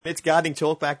It's Gardening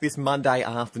Talk back this Monday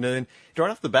afternoon.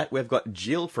 Right off the bat, we've got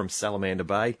Jill from Salamander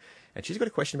Bay, and she's got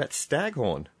a question about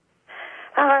staghorn.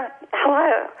 Hello.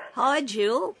 Hi,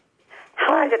 Jill.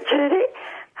 Hi, Judy.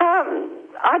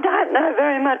 I don't know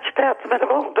very much about them at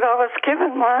all, but I was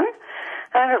given one,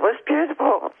 and it was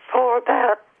beautiful for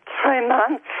about 3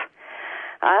 months.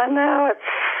 Now it's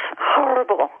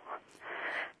horrible.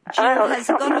 Jill, has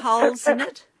it got holes in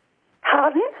it?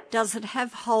 Pardon? Does it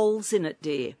have holes in it,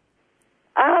 dear?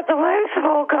 The leaves have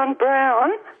all gone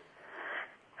brown,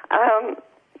 and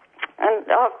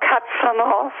I've cut some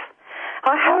off.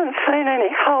 I haven't seen any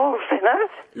holes in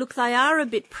it. Look, they are a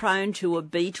bit prone to a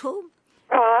beetle.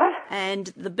 Right.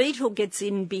 And the beetle gets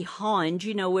in behind,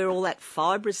 you know, where all that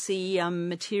fibrousy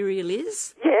material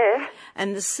is. Yeah.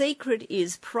 And the secret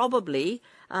is probably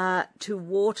to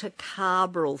water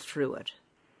carbaryl through it.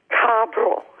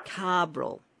 Carbaryl.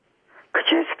 Carbaryl. Could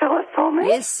you spell it for me?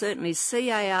 Yes, certainly.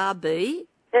 C-A-R-B.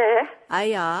 Yeah.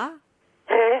 A-R.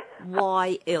 Yeah.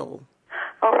 Y-L.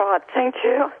 All right, thank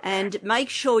you. And make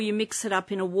sure you mix it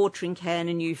up in a watering can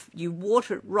and you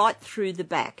water it right through the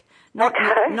back.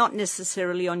 Not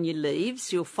necessarily on your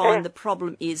leaves. You'll find the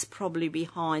problem is probably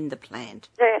behind the plant.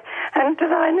 Yeah. And do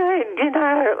they need,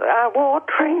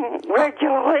 watering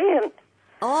regularly?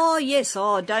 Oh, yes.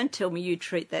 Oh, don't tell me you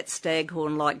treat that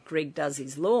staghorn like Greg does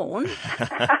his lawn.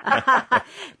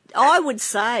 I would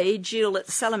say, Jill, at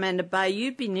Salamander Bay,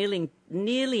 you'd be nearly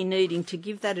needing to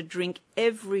give that a drink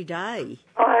every day.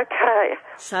 Okay.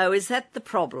 So is that the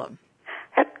problem?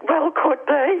 It well could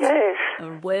be, yes.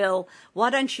 Well, why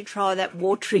don't you try that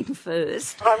watering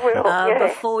first? I will,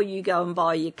 before you go and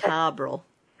buy your carbaryl.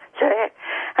 Yeah.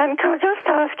 And can I just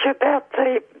ask you about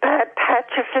the bad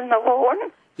patches in the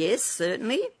lawn? Yes,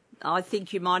 certainly. I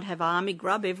think you might have army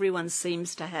grub. Everyone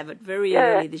seems to have it very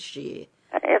early this year.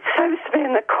 It seems to be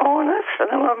in the corners and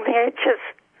along the edges.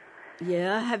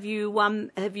 Yeah. Have you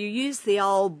used the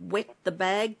old wet the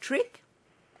bag trick?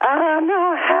 No,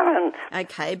 I haven't.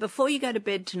 Okay, before you go to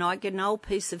bed tonight, get an old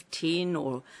piece of tin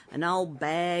or an old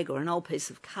bag or an old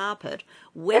piece of carpet,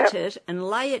 wet it and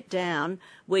lay it down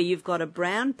where you've got a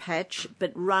brown patch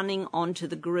but running onto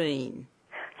the green.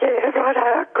 Yeah,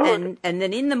 right, good. And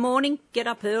then in the morning, get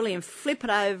up early and flip it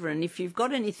over, and if you've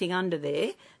got anything under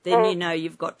there, then you know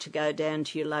you've got to go down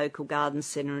to your local garden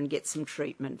centre and get some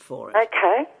treatment for it.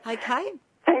 Okay. Okay?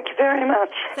 Thank you very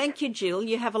much. Thank you, Jill.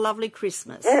 You have a lovely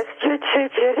Christmas. Yes, you too,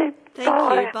 Judy. Thank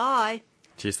you. Bye.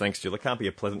 Cheers, thanks, Jill. It can't be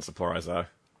a pleasant surprise, though,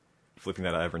 flipping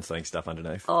that over and seeing stuff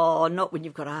underneath. Oh, not when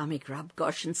you've got army grub.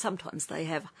 Gosh, and sometimes they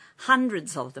have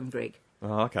hundreds of them, Greg.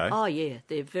 Oh, okay. Oh, yeah,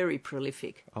 they're very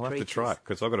prolific. I'll have to try it,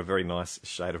 because I've got a very nice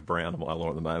shade of brown on my lawn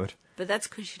at the moment. But that's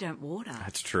because you don't water.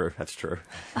 That's true.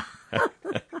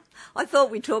 I thought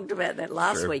we talked about that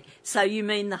last week. So you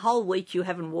mean the whole week you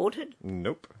haven't watered?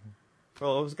 Nope.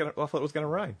 Well, I thought it was going to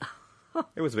rain.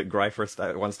 It was a bit grey for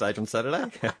at one stage on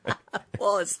Saturday. It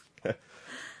was.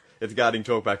 It's Gardening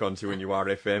Talk back on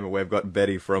 2NURFM, and we've got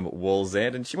Betty from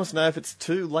Wallsend, and she wants to know if it's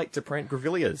too late to plant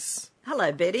grevilleas.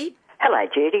 Hello, Betty. Hello,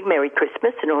 Judy. Merry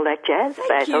Christmas and all that jazz.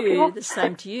 Thank you. The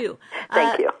same to you.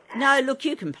 Thank you. No, look,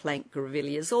 you can plant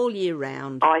grevilleas all year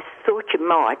round. I thought you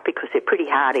might because they're pretty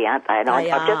hardy, aren't they? And I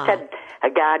just had a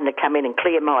gardener come in and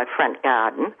clear my front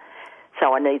garden,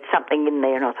 so I need something in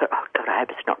there, and I thought, oh, God, I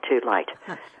hope it's not too late.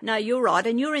 No, you're right,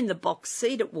 and you're in the box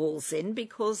seat at Wallsend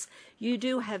because you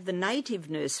do have the native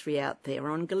nursery out there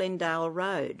on Glendale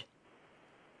Road.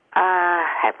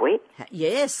 Have we?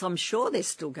 Yes, I'm sure they're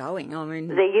still going. I mean,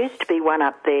 there used to be one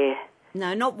up there.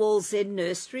 No, not Wallsend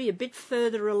Nursery, a bit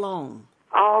further along.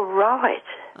 Oh, right.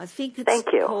 I think it's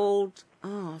called...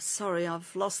 Oh, sorry,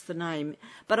 I've lost the name.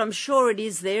 But I'm sure it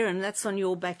is there, and that's on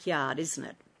your backyard, isn't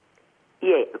it?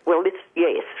 Yeah, well,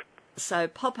 yes. So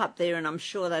pop up there, and I'm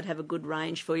sure they'd have a good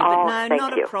range for you. But no,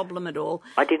 not a problem at all.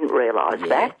 I didn't realise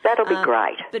that. That'll be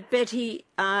great. But, Betty...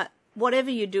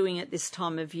 whatever you're doing at this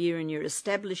time of year and you're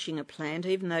establishing a plant,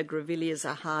 even though grevilleas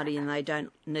are hardy and they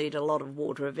don't need a lot of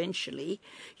water eventually,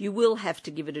 you will have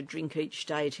to give it a drink each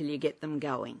day till you get them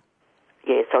going.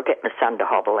 Yes, I'll get my son to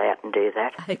hobble out and do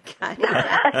that. Okay.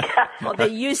 Well, they're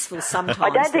useful sometimes. I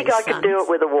don't think I can do it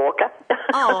with a walker.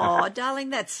 Oh, darling,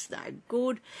 that's no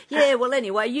good. Yeah, well,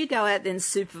 anyway, you go out there and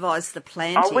supervise the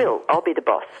planting. I will. I'll be the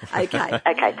boss. Okay.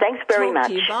 Okay, thanks very much.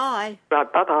 To you. Bye. Right,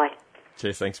 bye-bye.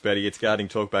 Cheers, thanks, Betty. It's Gardening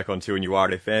Talk back on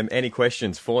 2NURFM. Any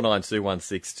questions?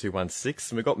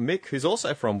 49216216. And we've got Mick, who's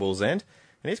also from Wallsend,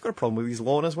 and he's got a problem with his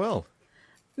lawn as well.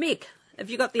 Mick, have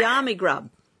you got the army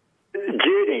grub?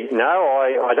 Judy, no,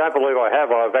 I don't believe I have.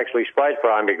 I've actually sprayed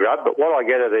for army grub, but what I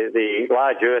get are the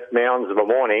large earth mounds of the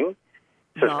morning,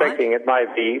 suspecting it may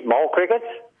be mole crickets.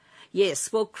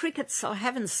 Yes, well, crickets, I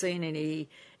haven't seen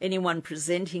anyone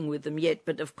presenting with them yet,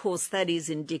 but of course that is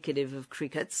indicative of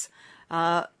crickets.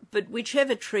 But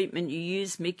whichever treatment you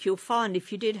use, Mick, you'll find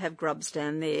if you did have grubs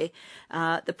down there,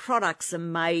 the products are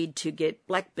made to get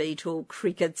black beetle,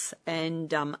 crickets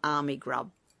and army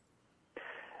grub.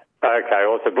 Okay,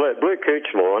 well, it's a blue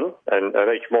cooch lawn, and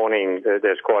each morning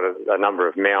there's quite a number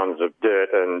of mounds of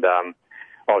dirt, and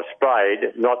I've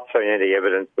sprayed, not seen any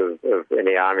evidence of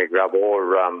any army grub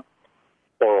or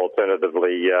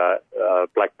alternatively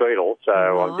black beetle. So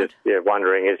I'm just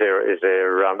wondering, is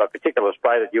there a particular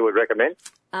spray that you would recommend?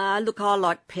 Look, I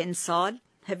like Penside.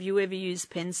 Have you ever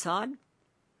used Penside?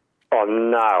 Oh,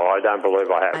 no, I don't believe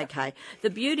I have. Okay. The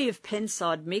beauty of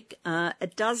Penside, Mick,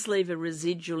 it does leave a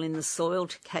residual in the soil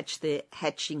to catch their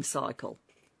hatching cycle.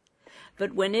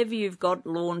 But whenever you've got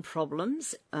lawn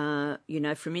problems,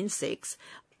 from insects,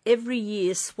 every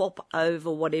year swap over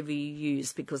whatever you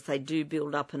use because they do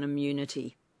build up an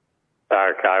immunity.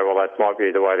 Okay, well, that might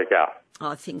be the way to go.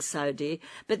 I think so, dear.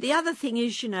 But the other thing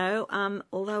is,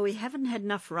 although we haven't had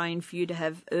enough rain for you to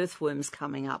have earthworms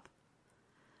coming up,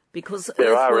 because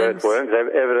there are earthworms,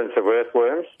 evidence of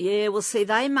earthworms. Yeah, well, see,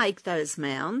 they make those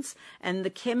mounds, and the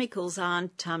chemicals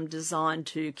aren't designed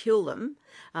to kill them.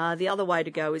 The other way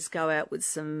to go is go out with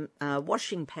some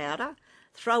washing powder,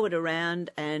 throw it around,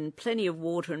 and plenty of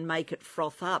water, and make it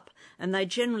froth up, and they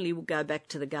generally will go back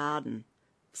to the garden.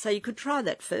 So you could try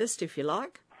that first if you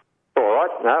like. All right,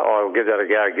 no, I'll give that a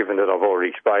go, given that I've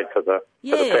already sprayed for the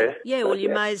pest. Yeah, well, you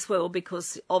may as well,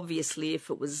 because obviously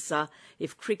if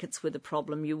crickets were the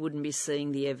problem, you wouldn't be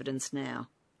seeing the evidence now.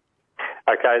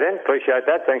 Okay then, appreciate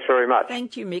that. Thanks very much.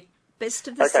 Thank you, Mick. Best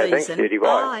of the season. Thanks, Judy.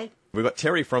 Bye. We've got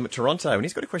Terry from Toronto, and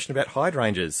he's got a question about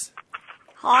hydrangeas.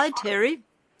 Hi, Terry.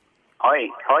 Hi,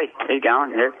 how you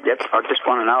going? Yep. I just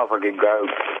want to know if I could grow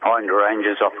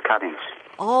hydrangeas off cuttings.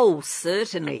 Oh,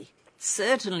 certainly.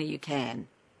 Certainly you can.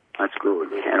 That's good.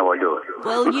 How do I do it?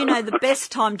 Well, the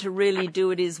best time to really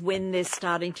do it is when they're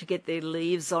starting to get their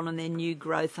leaves on and their new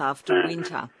growth after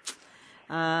winter.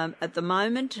 At the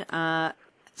moment,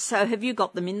 so have you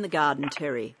got them in the garden,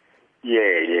 Terry?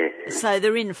 Yeah. So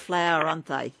they're in flower, aren't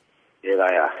they? Yeah,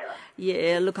 they are.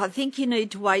 Yeah, look, I think you need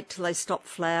to wait till they stop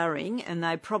flowering, and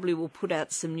they probably will put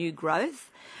out some new growth,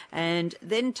 and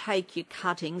then take your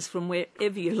cuttings from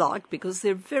wherever you like, because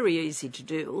they're very easy to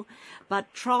do,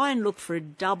 but try and look for a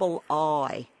double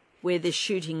eye, where they're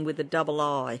shooting with a double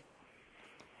eye.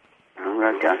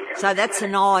 Oh, okay. So that's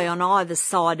an eye on either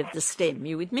side of the stem.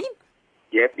 You with me?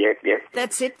 Yep.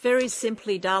 That's it, very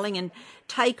simply, darling, and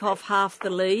take off half the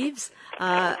leaves,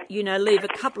 leave a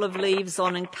couple of leaves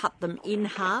on and cut them in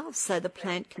half so the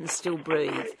plant can still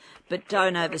breathe, but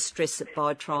don't overstress it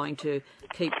by trying to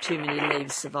keep too many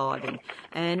leaves surviving.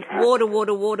 And water.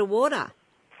 Water. You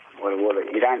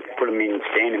don't put them in,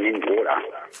 stand them in water,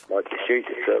 like the shoots,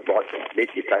 like the bit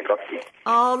you take off.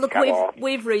 Oh, look,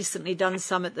 we've recently done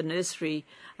some at the nursery,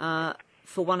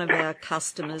 for one of our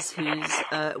customers whose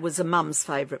was a mum's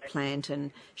favourite plant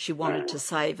and she wanted to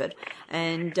save it.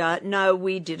 And no,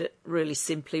 we did it really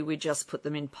simply. We just put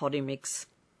them in potty mix.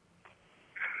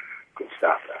 Good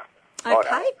stuff. Okay.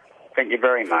 Right. Thank you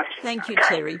very much. Thank you,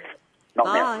 Terry. Not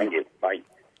Bye. now. Thank you. Bye.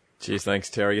 Cheers, thanks,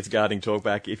 Terry. It's Gardening Talk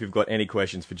back. If you've got any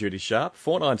questions for Judy Sharp,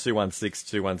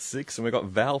 49216216. And we've got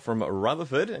Val from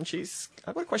Rutherford, and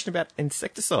I've got a question about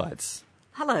insecticides.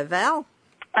 Hello, Val.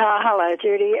 Hello,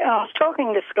 Judy. I was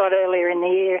talking to Scott earlier in the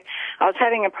year. I was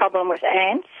having a problem with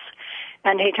ants,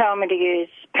 and he told me to use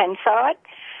Penside.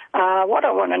 What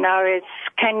I want to know is,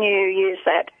 can you use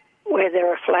that where there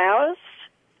are flowers?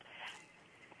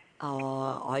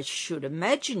 Oh, I should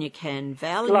imagine you can,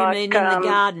 Val. Like, you mean in the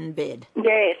garden bed?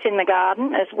 Yes, in the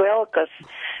garden as well, because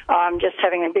I'm just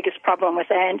having the biggest problem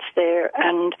with ants there,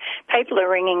 and people are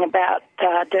ringing about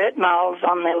dirt moulds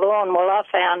on their lawn. Well, I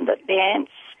found that the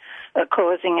ants are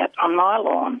causing it on my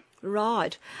lawn.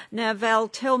 Right. Now, Val,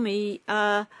 tell me,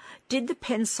 did the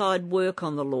Penside work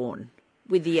on the lawn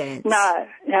with the ants? No,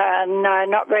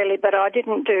 not really, but I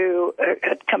didn't do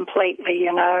it completely,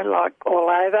 like all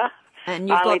over. And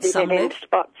you've only got some did it left? in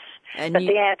spots. But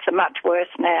the ants are much worse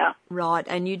now. Right,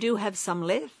 and you do have some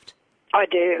left? I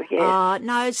do, yes.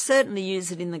 No, certainly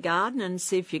use it in the garden and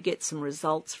see if you get some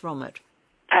results from it.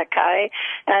 Okay.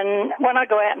 And when I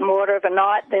go out and water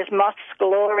overnight, there's moths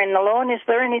galore in the lawn. Is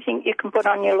there anything you can put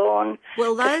on your lawn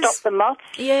to stop the moths?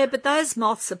 Yeah, but those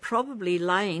moths are probably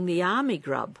laying the army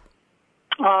grub.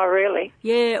 Oh, really?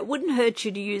 Yeah, it wouldn't hurt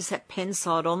you to use that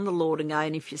Penside on the lawn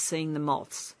again if you're seeing the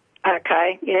moths.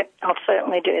 Okay, yep, I'll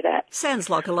certainly do that. Sounds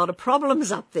like a lot of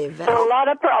problems up there, Val. A lot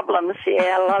of problems,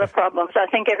 yeah, a lot of problems. I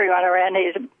think everyone around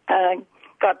here's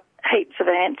got heaps of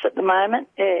ants at the moment,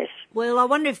 yes. Well, I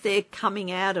wonder if they're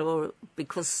coming out, or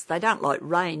because they don't like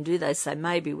rain, do they? So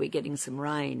maybe we're getting some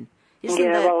rain.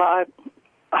 Well,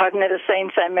 I've never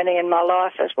seen so many in my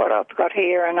life as what I've got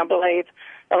here, and I believe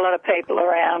a lot of people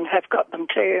around have got them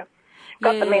too.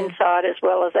 Got them inside as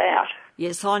well as out.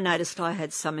 Yes, I noticed I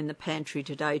had some in the pantry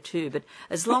today too, but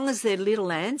as long as they're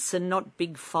little ants and not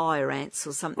big fire ants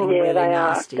or something really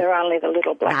nasty. They're only the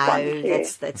little black ones. No,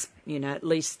 that's at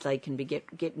least they can be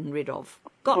gotten rid of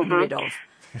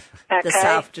this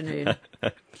afternoon.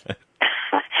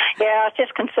 Yeah, I was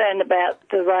just concerned about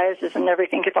the roses and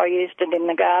everything if I used it in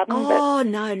the garden. Oh,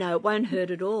 no, it won't hurt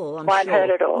at all, I'm sure. Won't hurt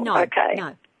at all? No, okay.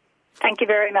 No. Thank you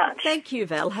very much. Thank you,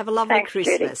 Val. Have a lovely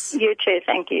Christmas. Judy. You too,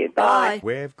 thank you. Bye.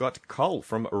 We've got Cole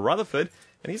from Rutherford,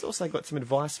 and he's also got some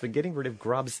advice for getting rid of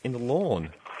grubs in the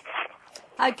lawn.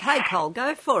 Okay, Cole,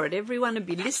 go for it. Everyone will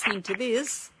be listening to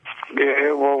this.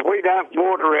 Yeah, well, we don't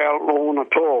water our lawn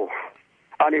at all,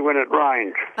 only when it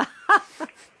rains.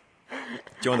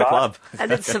 Join the club.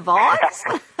 And it survives?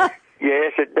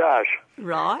 Yes, it does.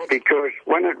 Right. Because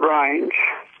when it rains,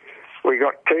 we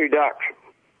got 2 ducks.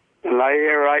 And they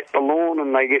aerate the lawn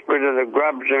and they get rid of the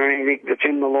grubs or anything that's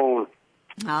in the lawn.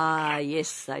 Ah,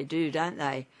 yes, they do, don't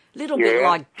they? Little bit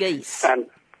like geese. And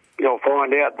you'll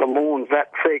find out the lawn's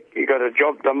that thick, you got a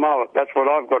job to mow it. That's what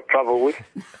I've got trouble with.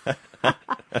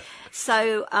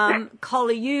 So,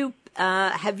 Cole,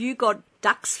 have you got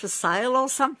ducks for sale or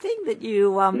something that you...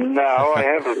 No, I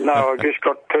haven't. No, I've just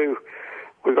got 2.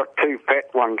 We've got 2 pet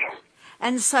ones.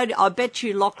 And so I bet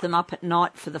you lock them up at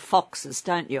night for the foxes,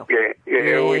 don't you?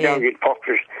 Yeah, we don't get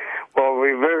foxes. Well,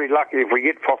 we're very lucky if we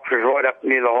get foxes right up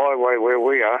near the highway where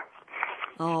we are.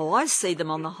 Oh, I see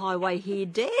them on the highway here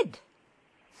dead.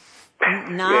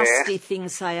 Nasty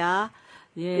things they are.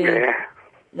 Yeah.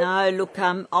 No, look,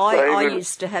 I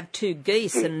used to have 2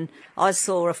 geese and I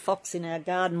saw a fox in our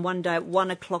garden one day at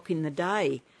 1 o'clock in the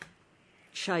day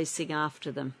chasing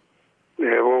after them.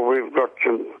 Yeah, well, we've got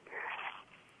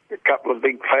a couple of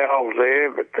big fowls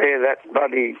there, but they're that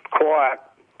bloody quiet.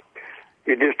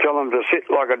 You just tell them to sit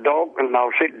like a dog and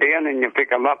they'll sit down and you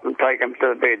pick them up and take them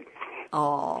to the bed.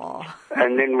 Oh.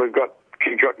 And then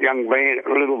she's got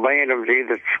little bantams here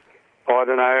that's, I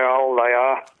don't know how old they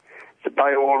are, but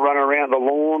they all run around the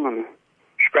lawn and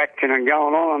scratching and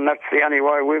going on, and that's the only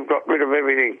way we've got rid of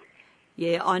everything.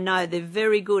 Yeah, I know, they're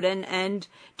very good. And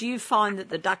do you find that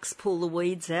the ducks pull the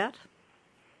weeds out?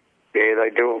 Yeah, they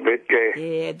do a bit, yeah.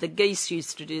 Yeah, the geese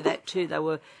used to do that too.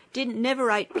 They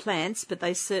never ate plants, but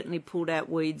they certainly pulled out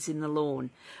weeds in the lawn.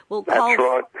 Well, That's Cole,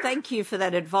 right. Thank you for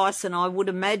that advice, and I would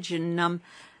imagine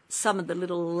some of the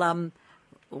little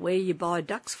where you buy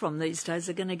ducks from these days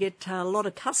are going to get a lot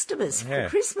of customers for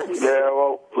Christmas. Yeah,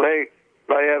 well, they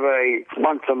have a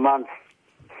once-a-month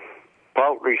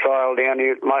poultry sale down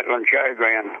here at Maitland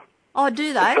Showground. Oh,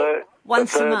 do they?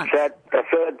 Once a month? The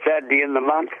third Saturday in the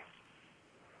month.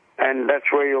 And that's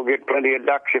where you'll get plenty of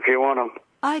ducks if you want them.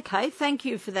 Okay, thank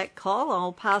you for that, Cole.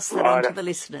 I'll pass that on to the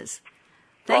listeners.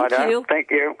 Thank you.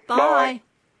 Thank you. Bye.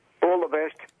 All the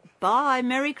best. Bye.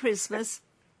 Merry Christmas.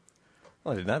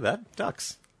 I didn't know that.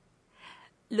 Ducks.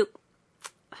 Look,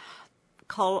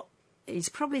 Cole, he's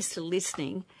probably still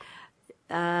listening.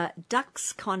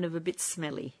 Ducks kind of a bit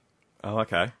smelly. Oh,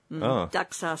 okay.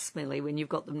 Ducks are smelly when you've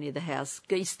got them near the house.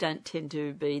 Geese don't tend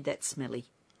to be that smelly.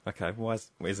 Okay,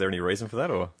 is there any reason for that,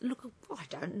 or? Look, I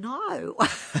don't know.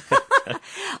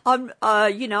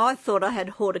 I thought I had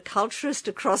horticulturist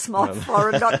across my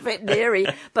forehead, not veterinary,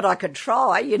 but I could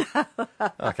try,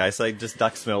 Okay, so just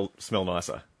ducks smell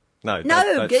nicer.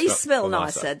 No, geese smell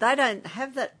nicer. They don't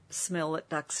have that smell that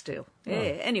ducks do. Yeah.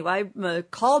 Anyway,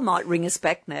 Cole might ring us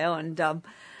back now and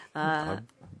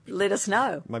let us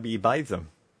know. Maybe you bathe them.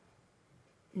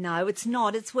 No, it's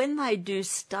not. It's when they do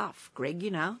stuff, Greg,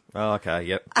 Oh, okay,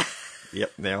 yep.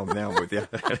 Yep, now I'm with you.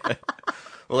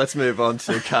 Well, let's move on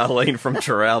to Carleen from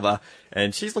Teralba,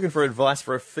 and she's looking for advice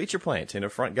for a feature plant in her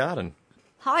front garden.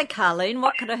 Hi, Carleen.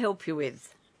 What can I help you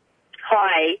with?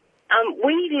 Hi.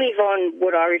 We live on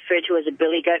what I refer to as a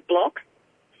billy goat block.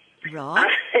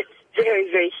 Right. It's very,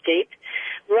 very steep.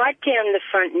 Right down the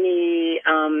front near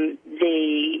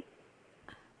the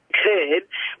curb,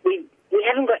 we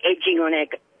haven't got edging on our...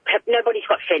 Nobody's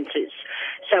got fences.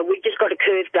 So we've just got a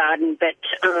curved garden, but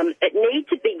it needs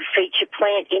a big feature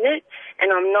plant in it,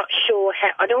 and I'm not sure how...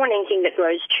 I don't want anything that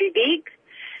grows too big,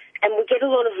 and we get a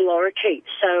lot of lorikeets.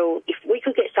 So if we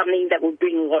could get something that would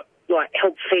bring,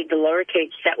 help feed the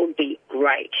lorikeets, that would be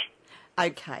great.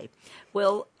 Okay.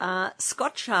 Well,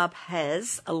 Scott Sharp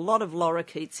has a lot of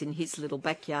lorikeets in his little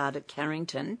backyard at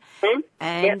Carrington,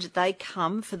 and they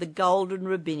come for the golden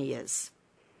robinias.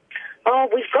 Oh,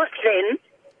 we've got them.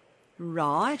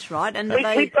 Right. And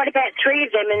We've got about 3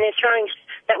 of them, and they're throwing.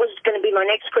 That was going to be my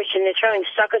next question. They're throwing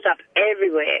suckers up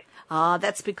everywhere.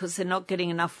 That's because they're not getting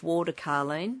enough water,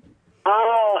 Carleen.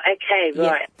 Oh, okay,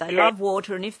 right. Yeah, they love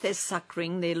water, and if they're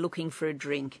suckering, they're looking for a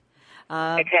drink.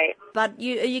 Okay. But are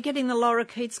you getting the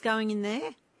lorikeets going in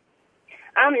there?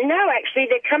 No, actually,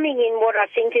 they're coming in what I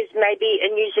think is maybe a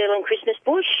New Zealand Christmas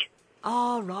bush.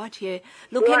 Oh, right, yeah.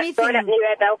 Look, Right up near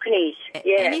our balconies.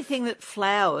 Yeah. Anything that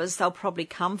flowers, they'll probably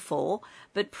come for,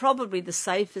 but probably the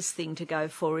safest thing to go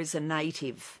for is a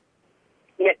native.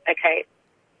 Yep, okay.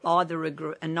 Either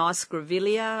a nice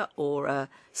grevillea or a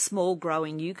small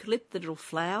growing eucalypt that'll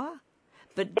flower.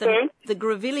 But the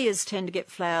grevilleas tend to get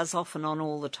flowers off and on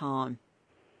all the time.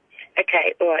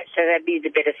 Okay, all right, so that'd be the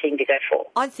better thing to go for.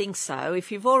 I think so.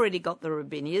 If you've already got the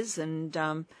robinias and,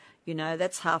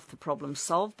 that's half the problem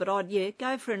solved. But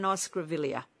go for a nice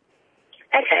grevillea.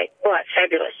 Okay, all right,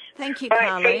 fabulous. Thank you, all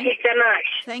Carleen. Right, thank you so much.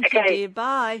 Thank you, dear.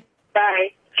 Bye.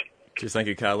 Bye. Cheers, thank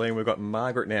you, Carleen. We've got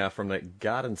Margaret now from the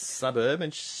Garden Suburb,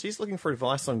 and she's looking for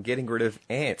advice on getting rid of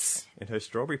ants in her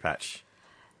strawberry patch.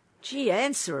 Gee,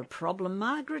 ants are a problem,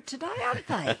 Margaret, today, aren't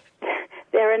they?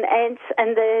 They're an ants,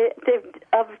 and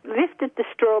I've lifted the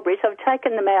strawberries. I've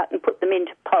taken them out and put them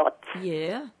into pots.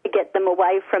 Yeah. To get them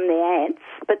away from the ants,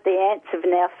 but the ants have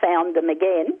now found them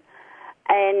again,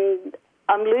 and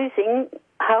I'm losing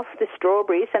half the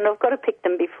strawberries, and I've got to pick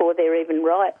them before they're even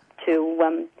ripe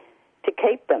to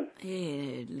keep them.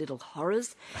 Yeah, little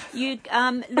horrors. You've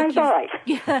got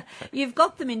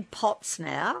them in pots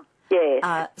now.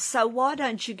 Yes. So why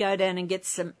don't you go down and get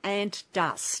some ant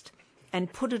dust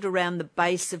and put it around the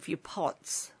base of your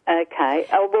pots? Okay.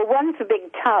 Oh, well, one's a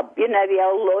big tub, the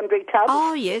old laundry tub.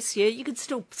 Oh, yes, yeah. You could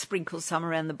still sprinkle some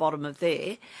around the bottom of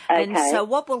there. Okay. And so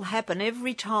what will happen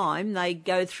every time they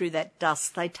go through that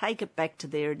dust, they take it back to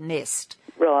their nest.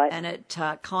 Right. And it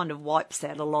kind of wipes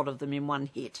out a lot of them in one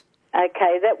hit.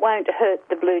 Okay, that won't hurt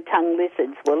the blue-tongued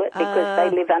lizards, will it? Because they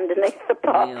live underneath the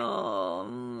pot.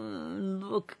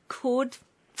 Look, could,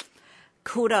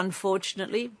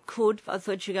 unfortunately. Could. I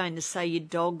thought you were going to say your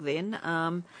dog then.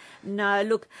 No,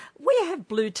 look, we have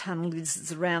blue-tongued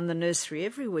lizards around the nursery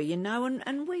everywhere,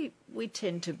 and we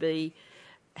tend to be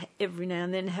every now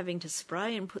and then having to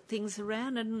spray and put things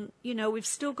around, and, we've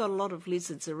still got a lot of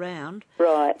lizards around.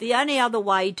 Right. The only other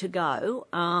way to go,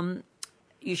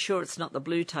 you sure it's not the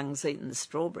blue tongues eating the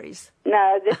strawberries?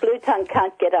 No, the blue tongue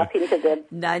can't get up into the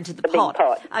into the pot. Big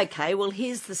pot. Okay, well,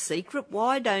 here's the secret.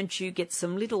 Why don't you get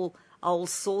some little old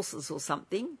saucers or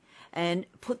something and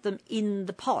put them in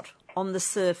the pot on the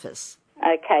surface?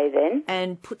 Okay, then.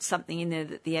 And put something in there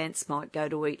that the ants might go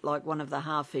to eat, like one of the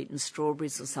half-eaten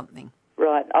strawberries or something.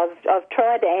 Right. I've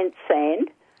tried ant sand,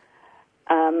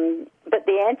 but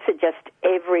the ants are just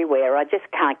everywhere. I just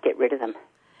can't get rid of them.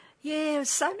 Yeah,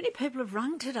 so many people have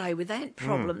rung today with ant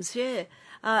problems, yeah.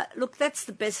 Look, that's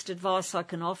the best advice I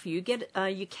can offer you.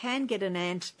 You can get an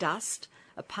ant dust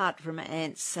apart from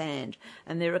ant sand,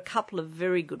 and there are a couple of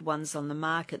very good ones on the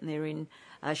market, and they're in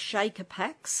shaker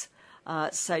packs,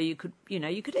 so you could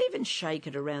even shake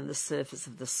it around the surface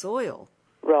of the soil.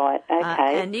 Right,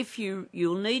 okay. And if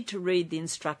you'll need to read the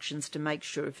instructions to make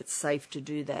sure if it's safe to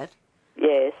do that.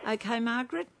 Yes. Okay,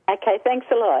 Margaret? Okay, thanks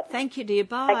a lot. Thank you, dear.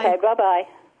 Bye. Okay, bye-bye.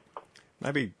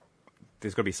 Maybe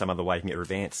there's got to be some other way you can get rid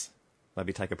of ants.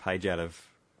 Maybe take a page out of,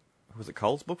 was it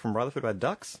Cole's book from Rutherford about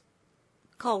ducks?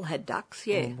 Cole had ducks,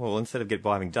 yeah. Well, instead of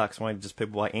buying ducks, why don't just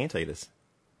people buy anteaters?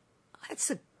 That's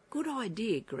a good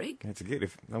idea, Greg. That's good.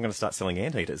 If I'm going to start selling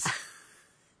anteaters.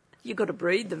 You've got to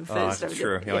breed them first. Oh, that's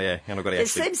true. Oh, yeah. And I've got to there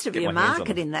seems to be a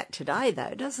market in that today,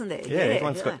 though, doesn't there? Yeah,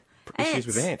 everyone's got issues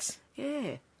with ants.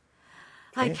 Yeah.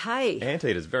 Okay.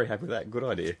 Anteaters, very happy with that. Good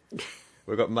idea.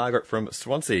 We've got Margaret from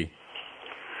Swansea.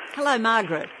 Hello,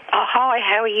 Margaret. Oh, hi,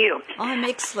 how are you? I'm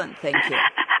excellent, thank you.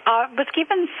 I was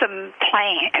given some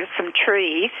some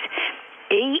trees,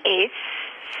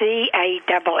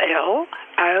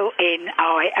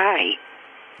 ESCALLONIA.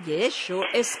 Yes, sure,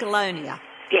 Escallonia.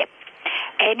 Yep.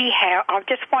 Anyhow, I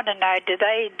just want to know, do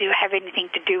they have anything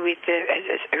to do with the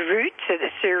roots or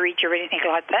the sewerage or anything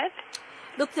like that?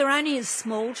 Look, they're only a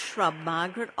small shrub,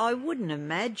 Margaret. I wouldn't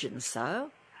imagine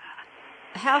so.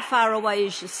 How far away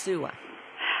is your sewer?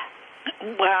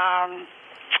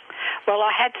 Well,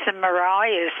 I had some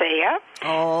Mariahs there.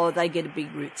 Oh, they get a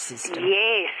big root system.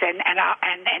 Yes, and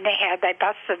anyhow, they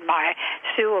busted my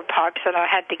sewer pipes, and I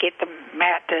had to get them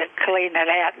out to clean it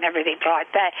out and everything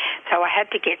like that. So I had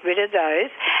to get rid of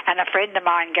those. And a friend of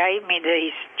mine gave me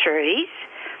these trees,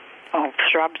 or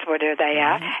shrubs, whatever they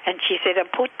are, and she said, I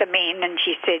put them in, and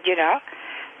she said,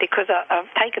 because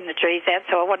I've taken the trees out,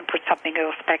 so I want to put something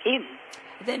else back in.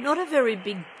 They're not a very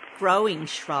big growing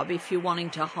shrub if you're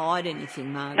wanting to hide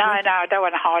anything, Margaret. No, I don't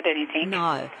want to hide anything.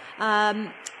 No.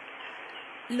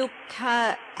 Look,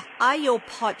 are your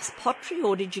pipes pottery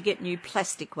or did you get new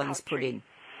plastic ones put in?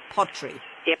 Pottery.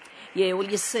 Yep. Yeah, well,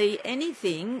 you see,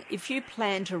 anything, if you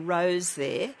plant a rose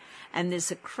there and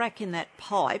there's a crack in that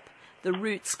pipe, the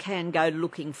roots can go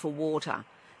looking for water.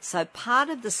 So part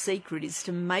of the secret is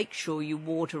to make sure you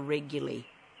water regularly.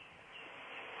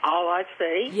 Oh, I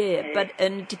see. Yeah,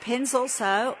 and it depends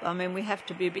also, I mean, we have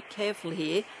to be a bit careful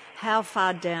here, how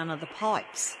far down are the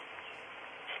pipes?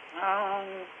 A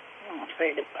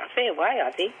fair way,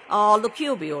 I think. Oh, look,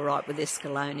 you'll be all right with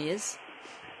escalonias.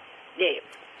 Yeah.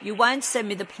 You won't send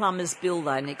me the plumber's bill,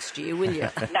 though, next year, will you?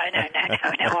 No,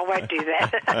 I won't do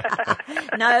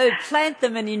that. No, plant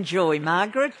them and enjoy,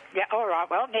 Margaret. Yeah, all right,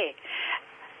 well, yeah.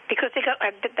 Because they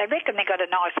reckon they got a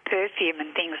nice perfume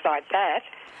and things like that.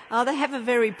 Oh, they have a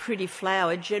very pretty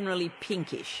flower, generally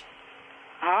pinkish.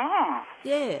 Oh.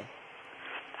 Yeah.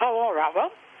 Oh, all right,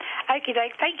 well. Okie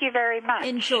doke, thank you very much.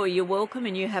 Enjoy, you're welcome,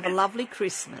 and you have a lovely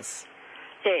Christmas.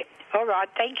 Yeah, all right,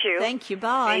 thank you. Thank you,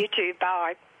 bye. You too,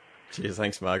 bye. Cheers,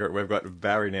 thanks, Margaret. We've got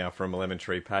Barry now from Lemon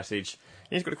Tree Passage.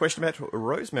 He's got a question about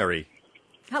rosemary.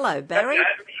 Hello, Barry.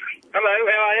 Hello,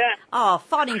 how are you? Oh,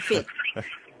 fighting fit. That's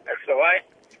the way.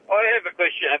 I have a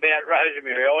question about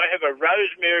rosemary. I have a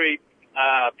rosemary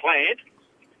plant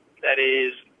that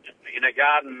is in a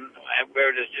garden where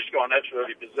it has just gone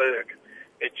absolutely berserk.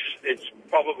 It's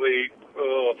probably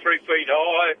 3 feet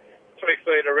high, 3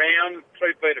 feet around,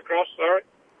 3 feet across, sorry.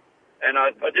 And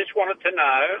I just wanted to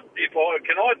know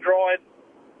can I dry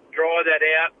that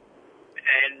out,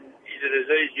 and is it as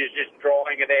easy as just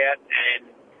drying it out and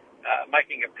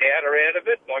making a powder out of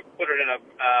it, like put it in a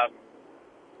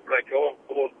what they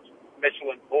call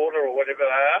Michelin porter or whatever they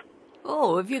are?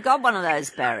 Oh, have you got one of those,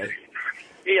 Barry?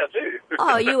 Yeah, I do.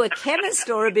 Oh, are you a chemist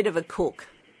or a bit of a cook?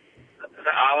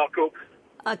 I'm a cook.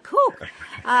 A cook.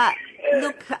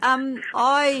 Look,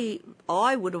 I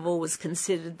would have always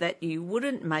considered that you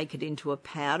wouldn't make it into a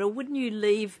powder. Wouldn't you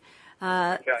leave,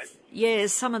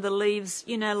 some of the leaves,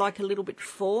 like a little bit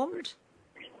formed?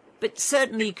 But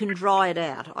certainly you can dry it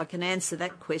out. I can answer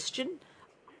that question.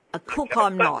 A cook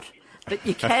I'm not, but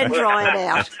you can dry it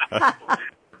out.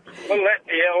 Well,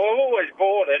 I've always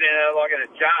bought it like in a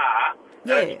jar.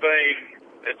 Yeah.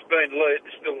 It's been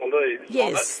still the leaves.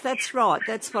 Yes, that's right.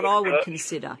 That's what I would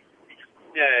consider.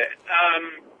 Yeah.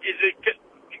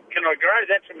 Can I grow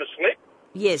that from a slip?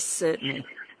 Yes, certainly.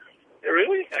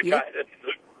 Really? Okay, Yeah.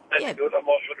 that's good. I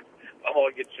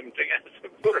might get some to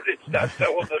put it in stuff.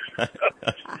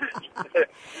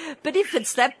 But if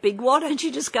it's that big, why don't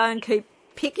you just go and keep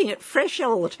picking it fresh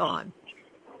all the time?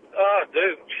 Oh,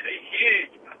 dude, huge.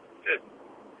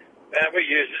 We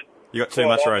use it. You got too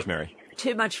much rosemary.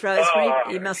 Too much rosemary?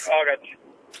 You must. I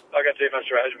got too much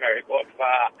rosemary. Quite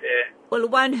far. Yeah. Well, it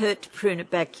won't hurt to prune it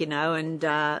back, and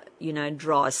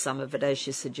dry some of it as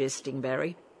you're suggesting,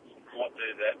 Barry. Might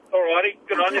do that. All righty.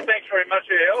 Good on you. Thanks very much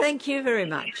for your help. Thank you very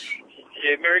much.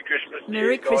 Yeah. Merry Christmas.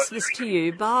 Merry Christmas to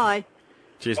you. Bye.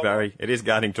 Cheers, Barry. It is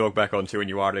Gardening Talk back on 2 and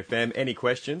URFM. Any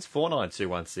questions?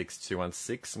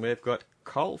 49216216. And we've got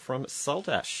Cole from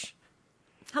Saltash.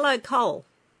 Hello, Cole.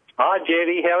 Hi,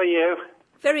 Judy. How are you?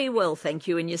 Very well, thank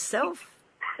you. And yourself?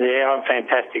 Yeah, I'm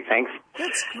fantastic, thanks.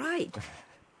 That's great.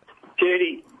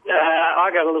 Judy, I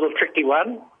got a little tricky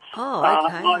one. Oh,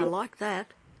 okay. I like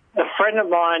that. A friend of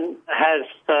mine has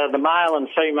the male and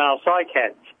female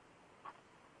cycads.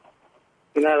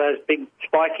 You know those big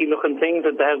spiky-looking things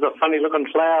that has a funny-looking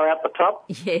flower out the top?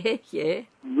 Yeah.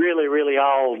 Really, really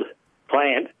old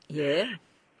plant. Yeah.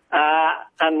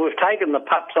 And we've taken the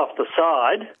pups off the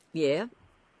side. Yeah.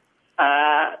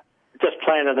 Just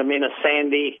planted them in a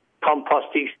sandy,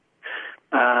 composty,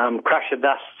 crusher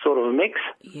dust sort of a mix.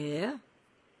 Yeah.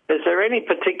 Is there any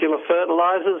particular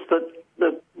fertilisers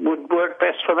that would work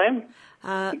best for them?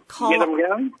 Cole, get them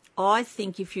going? I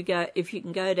think if you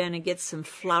can go down and get some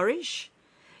Flourish,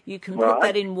 you can put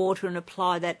that in water and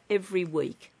apply that every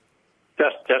week.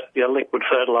 Just your liquid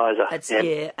fertiliser.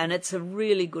 And it's a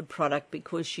really good product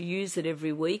because you use it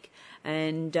every week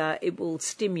and it will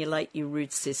stimulate your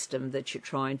root system that you're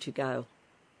trying to go.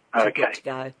 Okay. To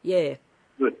go. Yeah.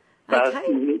 Good.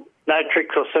 Okay. No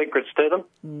tricks or secrets to them?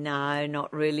 No,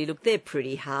 not really. Look, they're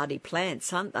pretty hardy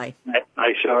plants, aren't they?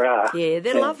 They sure are. Yeah,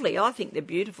 they're lovely. I think they're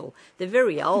beautiful. They're a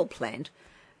very old plant.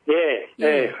 Yeah.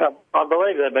 I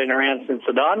believe they've been around since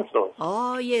the dinosaurs.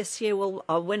 Oh, yes, yeah. Well,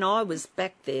 when I was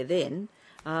back there then,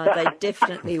 they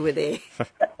definitely were there.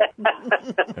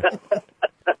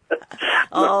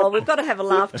 Oh, we've got to have a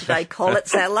laugh today, Col.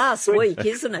 It's our last week,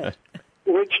 isn't it?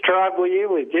 Which tribe were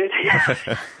you with, Judy?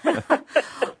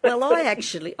 Well, I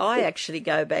actually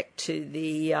go back to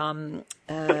the. I'm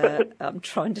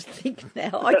trying to think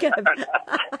now.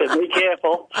 Be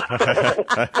careful.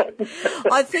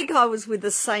 I think I was with the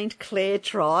St. Clair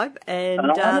tribe, and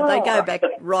they go back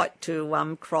right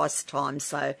to Christ time.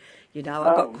 So, I've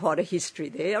got quite a history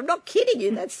there. I'm not kidding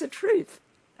you. That's the truth.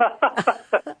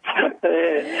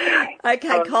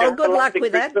 Okay, Cole. Good luck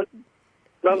with that.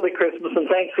 Lovely Christmas, and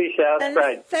thanks for your show. It's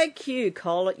great. Thank you,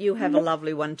 Cole. You have a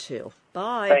lovely one too.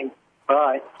 Bye. Thanks.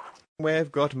 Bye.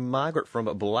 We've got Margaret from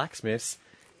Blacksmiths,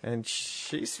 and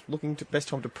she's looking to best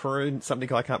time to prune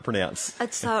something I can't pronounce.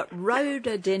 It's a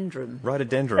rhododendron.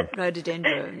 Rhododendron.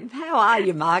 Rhododendron. How are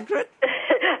you, Margaret?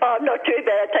 Oh, not too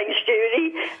bad, thanks,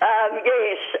 Judy.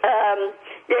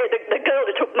 The girl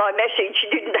that took my message, she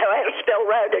didn't know how to spell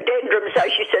rhododendron, so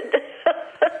she said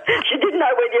she didn't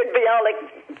know whether you'd be able to,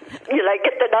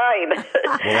 get the name.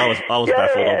 Well, I was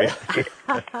baffled.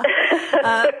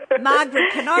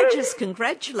 Margaret, can I just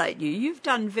congratulate you? You've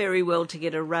done very well to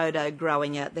get a rhodo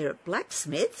growing out there at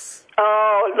Blacksmiths.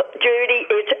 Oh, look, Judy,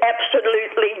 it's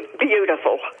absolutely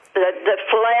beautiful. The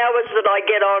flowers that I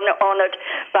get on it,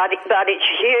 but it's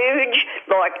huge,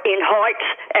 like in height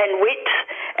and width.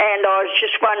 And I was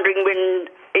just wondering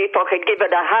if I could give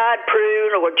it a hard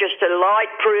prune or just a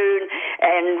light prune,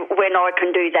 and when I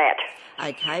can do that.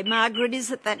 Okay, Margaret,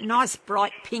 is it that nice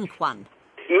bright pink one?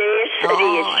 Yes, it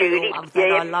is, Judy. I love that.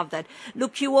 Yeah. I love that.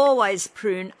 Look, you always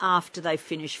prune after they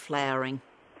finish flowering.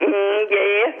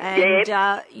 And,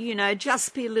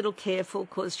 just be a little careful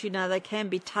because, they can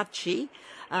be touchy.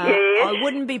 I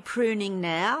wouldn't be pruning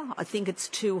now. I think it's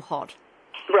too hot.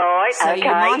 Right, so okay. You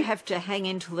might have to hang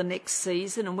until the next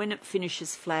season, and when it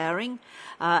finishes flowering,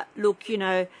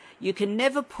 you can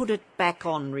never put it back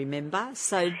on, remember?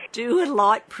 So do a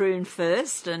light prune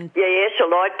first. And yes, a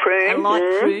light prune. A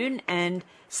light prune and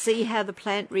see how the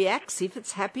plant reacts. If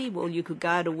it's happy, well, you could go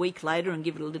out a week later and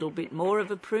give it a little bit more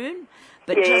of a prune,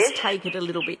 but just take it a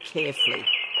little bit carefully.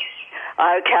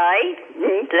 Okay,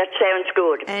 that sounds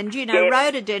good. And,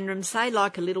 rhododendrons, they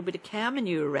like a little bit of cow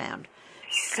manure around.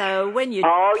 So when you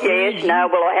yes, no,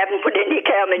 well, I haven't put any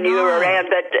cow manure around,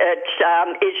 but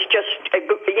it's just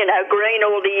green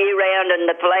all the year round, and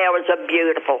the flowers are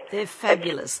beautiful. They're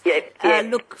fabulous.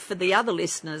 Look, for the other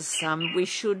listeners, we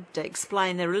should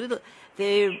explain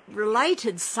they're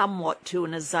related somewhat to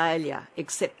an azalea,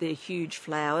 except they're huge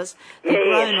flowers. They're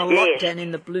grown a lot down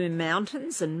in the Blue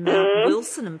Mountains and Mount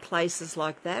Wilson and places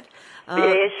like that.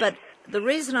 But the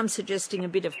reason I'm suggesting a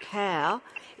bit of cow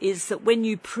is that when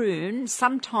you prune,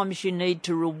 sometimes you need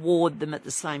to reward them at the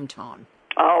same time.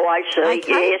 Oh, I see.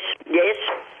 Okay? Yes.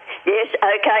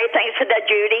 Okay, thanks for that,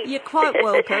 Judy. You're quite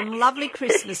welcome. Lovely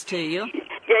Christmas to you.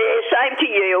 Yeah, same to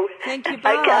you. Thank you,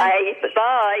 bye. Okay,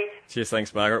 bye. Cheers,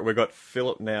 thanks, Margaret. We've got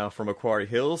Philip now from Macquarie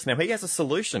Hills. Now, he has a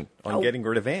solution on getting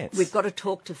rid of ants. We've got to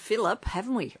talk to Philip,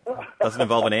 haven't we? Does it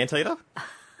involve an anteater?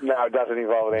 No, it doesn't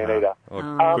involve an anteater.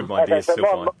 Good idea, still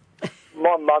fine.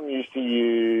 My mum used to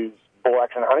use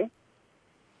borax and honey.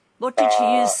 What did she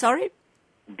use, sorry?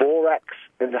 Borax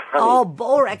and honey. Oh,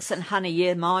 borax and honey,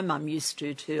 yeah, my mum used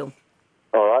to too.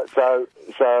 All right, so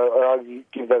I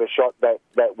give that a shot.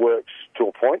 That works to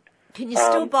a point. Can you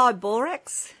still buy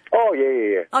borax? Oh,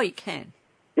 yeah. Oh, you can?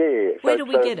 Yeah. Where do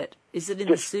we get it? Is it in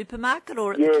the supermarket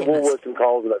or at the chemist? Yeah, Woolworths and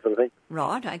Coles and that sort of thing.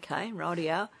 Right, okay,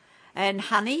 rightio. And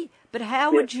honey, but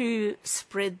how would you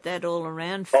spread that all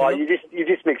around, Phil? Oh, you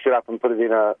just mix it up and put it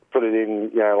in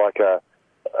like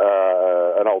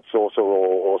an old saucer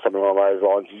or something along those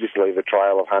lines. You just leave a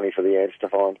trail of honey for the ants to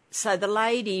find. So the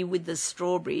lady with the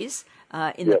strawberries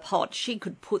in the pot, she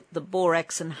could put the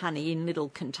borax and honey in little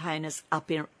containers up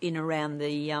in around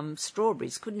the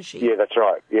strawberries, couldn't she? Yeah, that's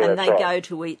right. Yeah, and they go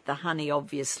to eat the honey,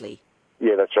 obviously.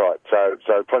 Yeah, that's right.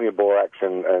 So plenty of borax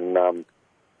and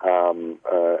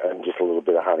just a little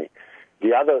bit of honey.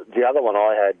 The other one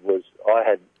I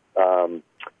had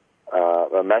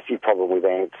a massive problem with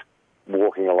ants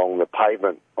walking along the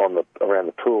pavement around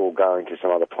the pool, going to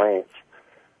some other plants,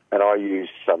 and I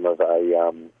used some of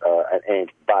an ant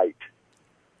bait.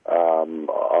 I'm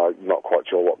not quite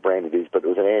sure what brand it is, but it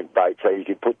was an ant bait, so you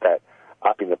could put that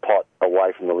up in the pot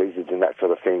away from the lizards and that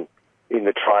sort of thing in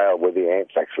the trail where the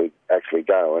ants actually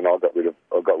go. And I got rid of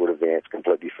the ants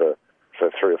completely for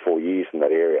 3 or 4 years in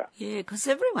that area. Yeah, because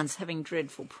everyone's having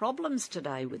dreadful problems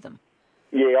today with them.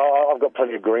 Yeah, I've got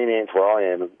plenty of green ants where I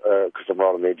am because I'm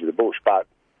right on the edge of the bush, but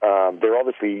they're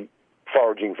obviously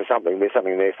foraging for something. There's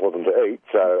something there for them to eat,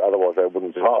 so otherwise they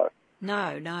wouldn't survive.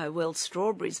 No. Well,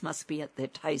 strawberries must be at their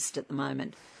taste at the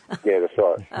moment. Yeah, that's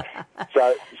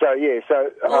right.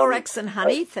 So borax and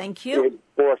honey, thank you. Yeah,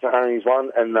 borax and honey is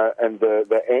one, and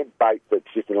the ant bait that's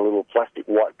just in a little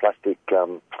white plastic. I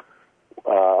think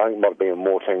it might have been a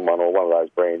Mortine one or one of those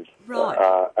brands.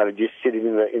 Right. And it just sitting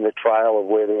in the trail of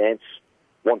where the ants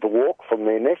want to walk from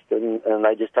their nest, and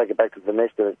they just take it back to the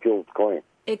nest and it kills clean.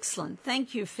 Excellent.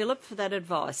 Thank you, Philip, for that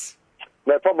advice.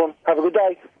 No problem. Have a good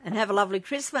day. And have a lovely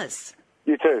Christmas.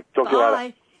 You too. Talk to you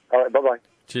later. All right, bye-bye.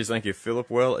 Cheers, thank you, Philip.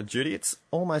 Well, Judy, it's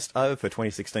almost over for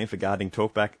 2016 for Gardening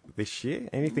Talkback this year.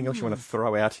 Anything else you want to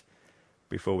throw out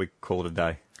before we call it a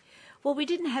day? Well, we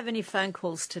didn't have any phone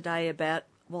calls today about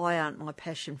why aren't my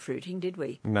passion fruiting, did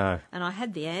we? No. And I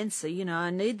had the answer. I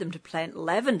need them to plant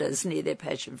lavenders near their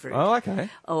passion fruit. Oh, okay.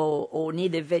 Or near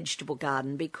their vegetable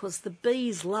garden, because the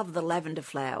bees love the lavender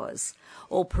flowers.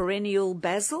 Or perennial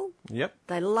basil. Yep.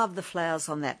 They love the flowers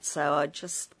on that.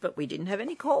 But we didn't have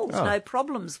any calls. No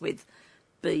problems with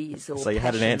bees or So you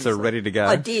had an answer ready to go?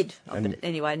 I did. But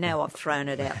anyway, now I've thrown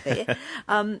it out there.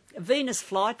 Venus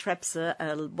flytraps are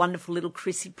a wonderful little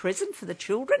Chrissy present for the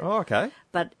children. Oh, okay.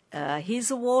 But here's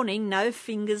a warning, no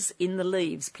fingers in the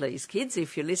leaves, please, kids,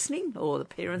 if you're listening, or the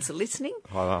parents are listening.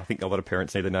 Oh, I think a lot of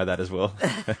parents need to know that as well.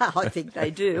 I think they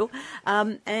do.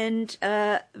 And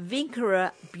vinca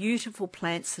are beautiful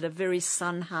plants that are very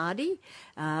sun-hardy.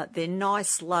 They're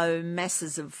nice, low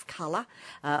masses of colour.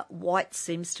 White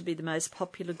seems to be the most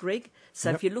popular, Greg.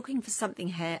 So if you're looking for something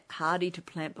hardy to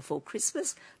plant before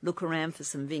Christmas, look around for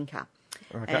some vinca.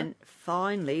 Okay. And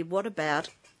finally, what about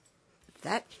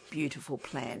that beautiful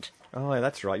plant? Oh, yeah,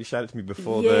 that's right. You showed it to me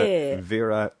before. Yeah.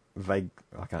 The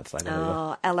I can't say that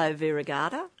either. Aloe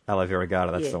variegata. Aloe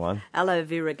variegata, that's the one. Aloe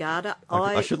variegata.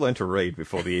 I should learn to read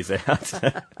before the year's out.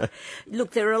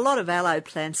 Look, there are a lot of aloe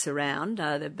plants around.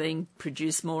 They're being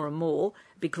produced more and more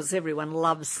because everyone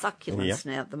loves succulents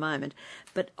now at the moment.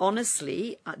 But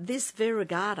honestly, this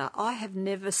variegata, I have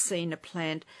never seen a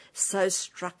plant so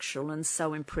structural and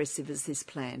so impressive as this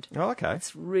plant. Oh, okay.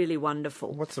 It's really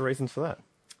wonderful. What's the reason for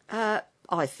that?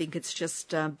 I think it's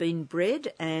just been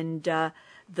bred, and the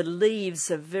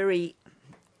leaves are very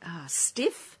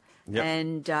stiff,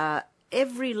 and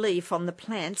every leaf on the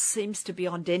plant seems to be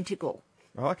identical.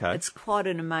 Oh, okay. It's quite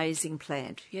an amazing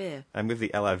plant, yeah. And with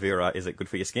the aloe vera, is it good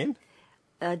for your skin?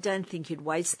 I don't think you'd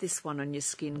waste this one on your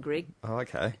skin, Greg. Oh,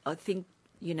 okay. I think,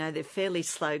 they're fairly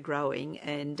slow growing,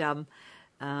 and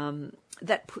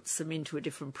that puts them into a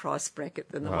different price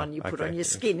bracket than the one you put on your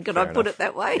skin. Can I put it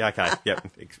that way? Yeah, okay, yep.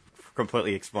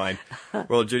 Completely explained.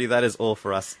 Well, Judy, that is all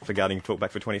for us for Gardening Talkback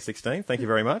for 2016. Thank you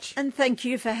very much. And thank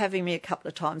you for having me a couple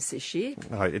of times this year.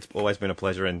 Oh, it's always been a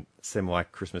pleasure, and send my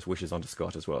Christmas wishes on to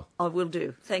Scott as well. I will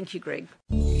do. Thank you, Greg.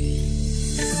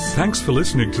 Thanks for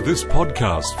listening to this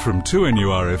podcast from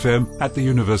 2NURFM at the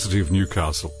University of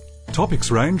Newcastle. Topics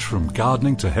range from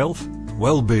gardening to health,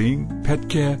 well-being, pet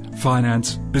care,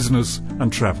 finance, business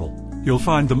and travel. You'll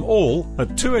find them all at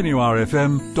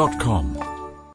 2NURFM.com.